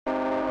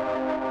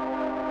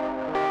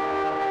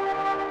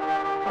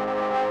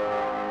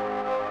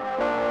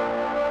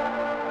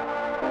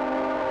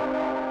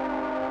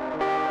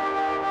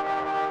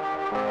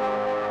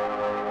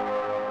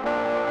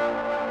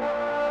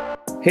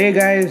Hey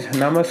guys,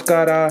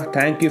 Namaskara.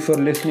 Thank you for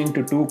listening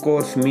to Two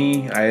Course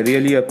Me. I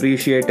really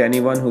appreciate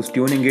anyone who's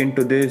tuning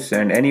into this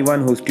and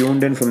anyone who's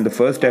tuned in from the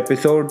first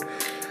episode.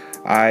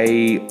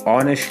 I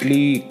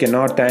honestly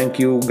cannot thank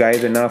you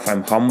guys enough.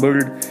 I'm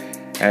humbled.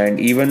 And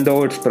even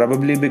though it's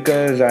probably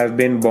because I've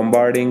been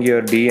bombarding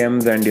your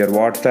DMs and your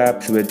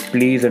WhatsApps with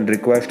pleas and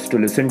requests to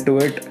listen to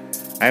it,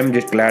 I'm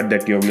just glad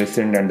that you've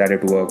listened and that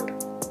it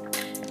worked.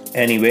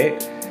 Anyway,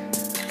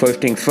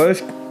 first things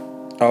first,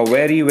 a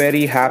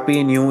very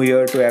happy new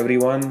year to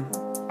everyone.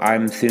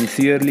 I'm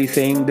sincerely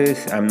saying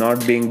this. I'm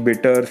not being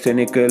bitter,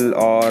 cynical,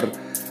 or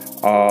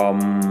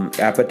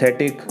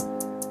apathetic.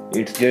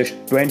 It's just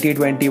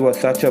 2020 was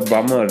such a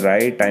bummer,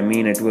 right? I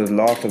mean, it was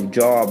loss of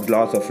jobs,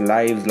 loss of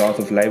lives, loss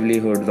of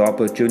livelihoods,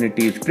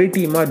 opportunities,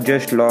 pretty much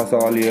just loss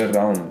all year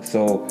round.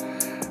 So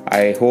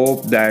I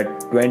hope that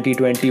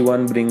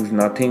 2021 brings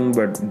nothing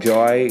but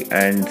joy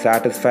and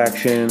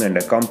satisfaction and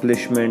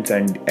accomplishments,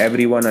 and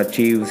everyone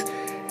achieves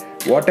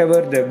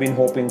whatever they've been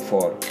hoping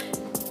for.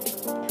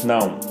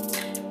 Now,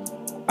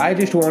 I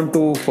just want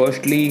to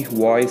firstly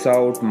voice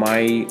out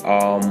my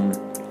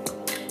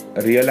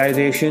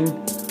realization.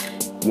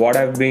 What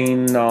I've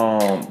been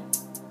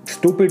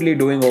stupidly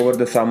doing over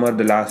the summer,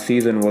 the last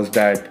season, was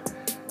that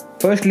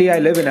firstly, I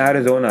live in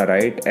Arizona,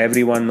 right?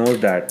 Everyone knows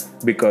that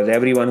because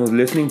everyone who's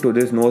listening to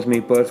this knows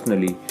me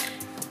personally.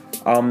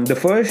 The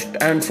first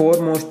and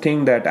foremost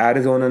thing that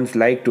Arizonans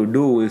like to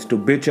do is to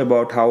bitch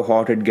about how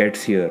hot it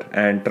gets here.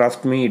 And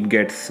trust me, it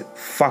gets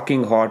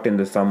fucking hot in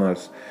the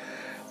summers.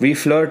 We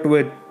flirt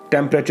with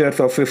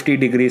temperatures of 50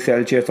 degrees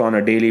Celsius on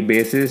a daily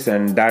basis,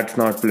 and that's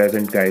not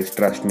pleasant, guys,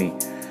 trust me.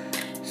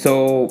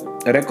 So,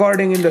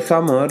 recording in the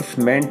summers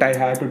meant I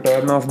had to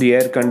turn off the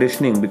air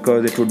conditioning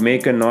because it would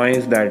make a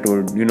noise that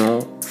would,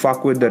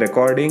 fuck with the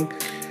recording.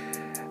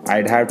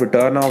 I'd have to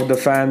turn off the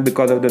fan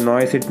because of the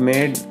noise it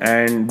made,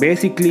 and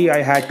basically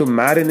I had to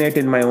marinate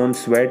in my own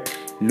sweat,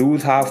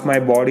 lose half my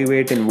body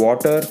weight in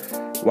water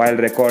while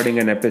recording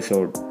an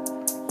episode.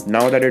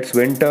 Now that it's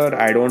winter,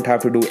 I don't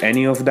have to do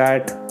any of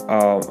that,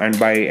 and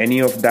by any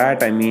of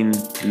that I mean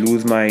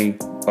lose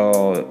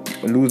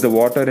the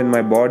water in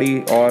my body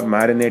or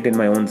marinate in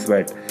my own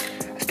sweat.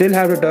 Still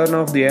have to turn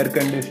off the air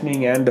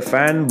conditioning and the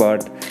fan,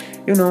 but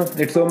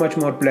it's so much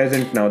more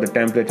pleasant now. The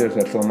temperatures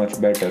are so much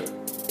better.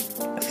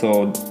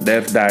 So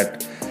there's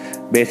that.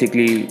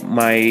 Basically,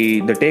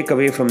 the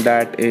takeaway from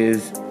that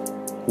is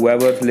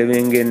whoever's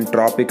living in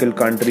tropical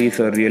countries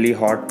or really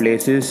hot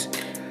places,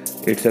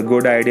 it's a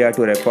good idea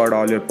to record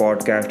all your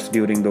podcasts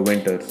during the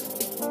winters.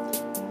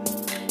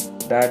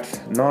 That's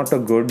not a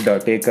good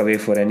takeaway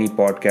for any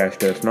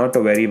podcasters. Not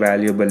a very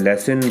valuable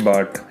lesson,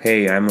 but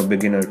hey, I'm a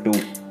beginner too.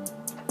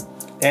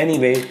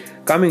 Anyway,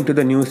 coming to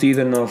the new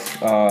season of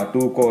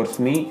Two Course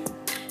Me,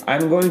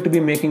 I'm going to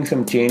be making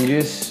some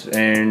changes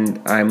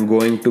and I'm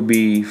going to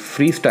be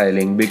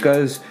freestyling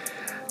because,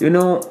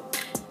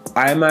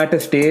 I'm at a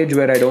stage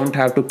where I don't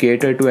have to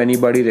cater to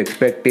anybody's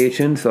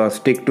expectations or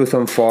stick to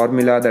some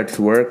formula that's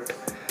worked,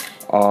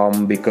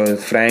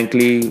 because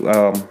frankly,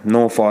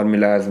 no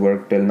formula has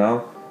worked till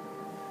now.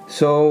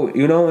 So,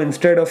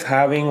 instead of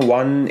having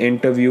one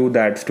interview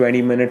that's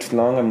 20 minutes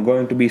long, I'm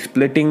going to be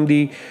splitting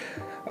the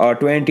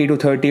 20 to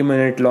 30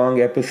 minute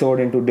long episode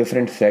into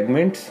different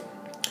segments.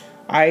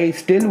 I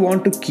still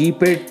want to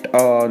keep it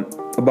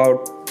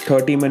about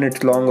 30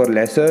 minutes long or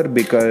lesser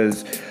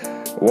because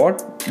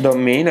what the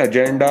main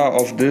agenda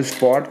of this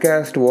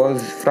podcast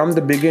was from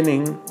the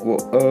beginning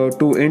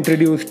to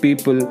introduce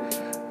people.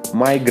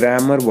 My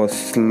grammar was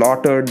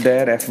slaughtered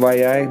there,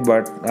 FYI,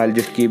 but I'll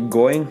just keep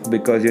going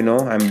because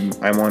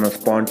I'm on a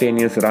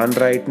spontaneous run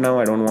right now.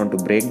 I don't want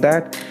to break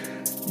that.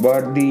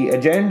 But the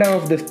agenda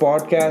of this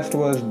podcast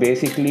was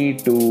basically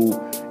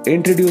to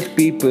introduce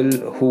people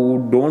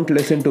who don't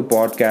listen to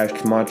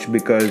podcasts much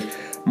because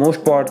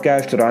most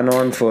podcasts run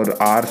on for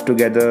hours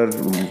together,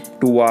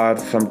 2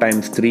 hours,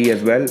 sometimes 3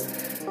 as well.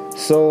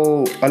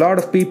 So a lot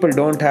of people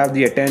don't have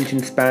the attention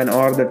span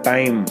or the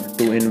time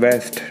to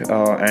invest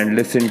and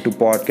listen to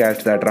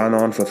podcasts that run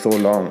on for so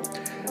long.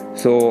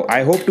 So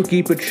I hope to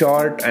keep it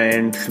short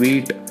and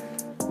sweet.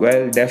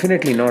 Well,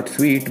 definitely not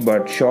sweet,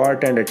 but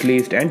short and at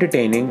least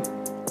entertaining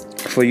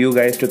for you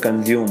guys to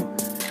consume.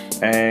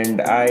 And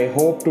I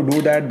hope to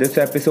do that this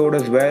episode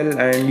as well,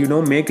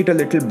 and make it a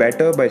little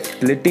better by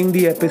splitting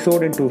the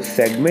episode into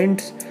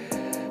segments.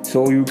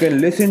 So you can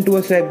listen to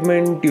a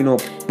segment,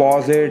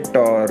 pause it,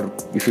 or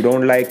if you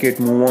don't like it,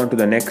 move on to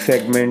the next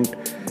segment.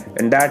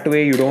 And that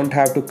way you don't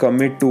have to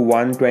commit to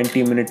one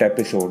 20-minute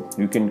episode.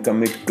 You can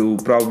commit to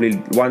probably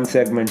one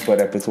segment per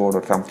episode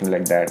or something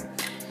like that.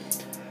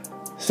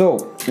 So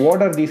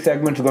what are these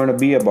segments going to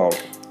be about?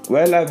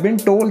 Well, I've been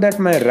told that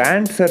my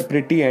rants are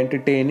pretty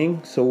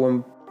entertaining, so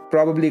I'm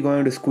probably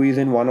going to squeeze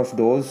in one of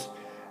those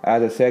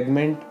as a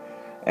segment.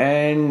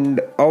 And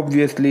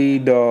obviously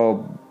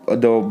the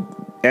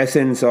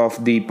essence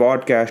of the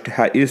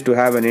podcast is to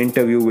have an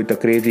interview with a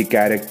crazy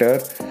character.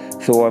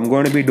 So I'm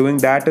going to be doing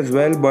that as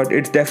well, but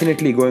it's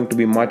definitely going to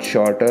be much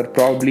shorter,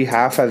 probably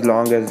half as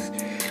long as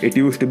it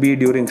used to be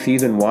during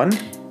season 1.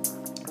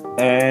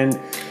 And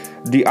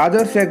The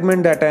other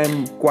segment that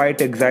I'm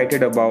quite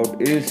excited about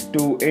is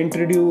to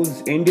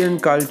introduce Indian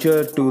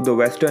culture to the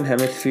Western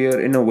Hemisphere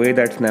in a way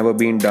that's never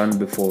been done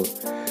before.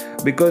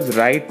 Because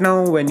right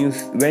now, when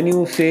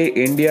you say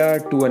India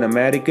to an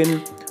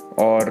American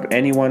or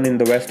anyone in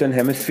the Western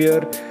Hemisphere,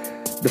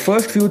 the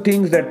first few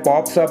things that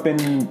pops up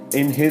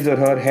in his or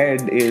her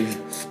head is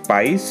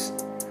spice,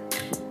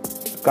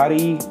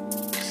 curry,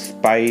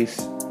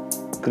 spice,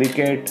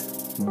 cricket,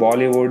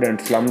 Bollywood and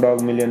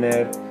Slumdog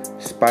Millionaire,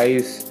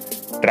 spice,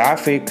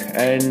 traffic,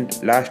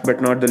 and last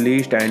but not the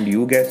least, and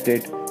you guessed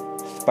it,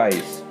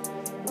 spice.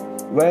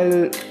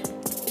 Well,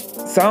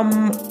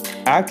 some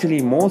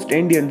actually, most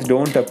Indians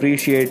don't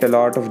appreciate a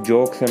lot of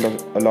jokes and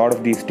a lot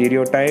of these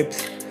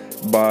stereotypes,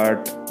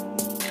 but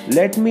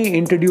let me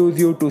introduce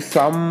you to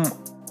some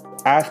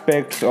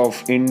aspects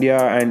of India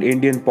and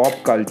Indian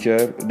pop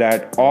culture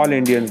that all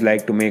Indians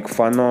like to make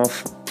fun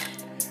of,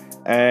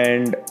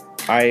 and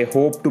I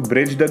hope to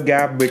bridge the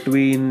gap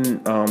between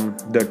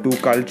the two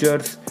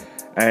cultures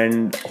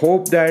and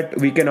hope that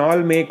we can all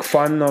make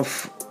fun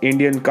of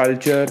Indian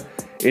culture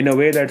in a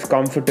way that's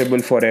comfortable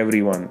for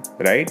everyone,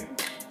 right?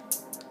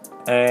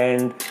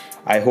 And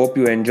I hope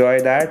you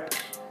enjoy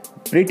that.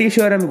 Pretty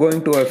sure I'm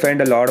going to offend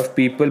a lot of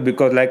people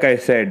because, like I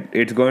said,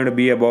 it's going to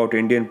be about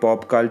Indian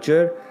pop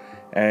culture,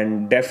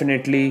 and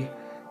definitely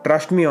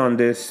trust me on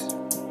this.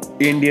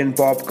 Indian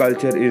pop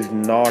culture is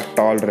not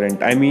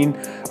tolerant. I mean,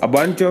 a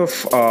bunch of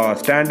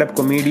stand up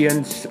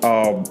comedians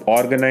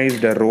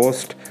organized a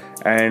roast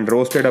and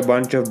roasted a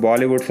bunch of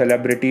Bollywood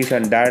celebrities,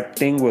 and that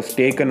thing was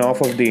taken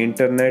off of the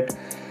internet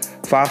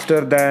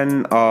faster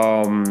than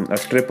a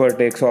stripper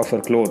takes off her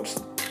clothes.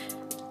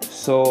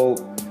 So,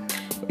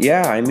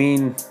 yeah, I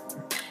mean,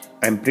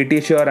 I'm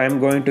pretty sure I'm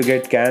going to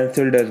get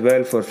cancelled as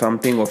well for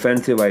something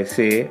offensive I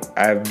say.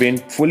 I've been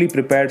fully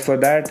prepared for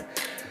that.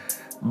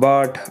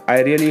 But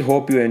I really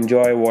hope you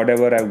enjoy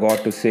whatever I've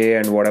got to say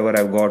and whatever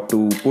I've got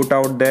to put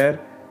out there.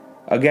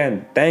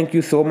 Again, thank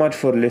you so much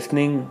for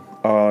listening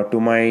to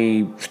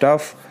my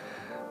stuff.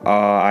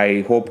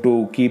 I hope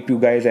to keep you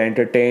guys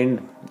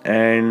entertained.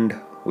 And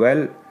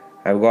well,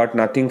 I've got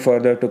nothing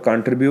further to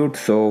contribute,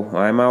 so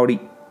I'm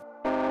outie.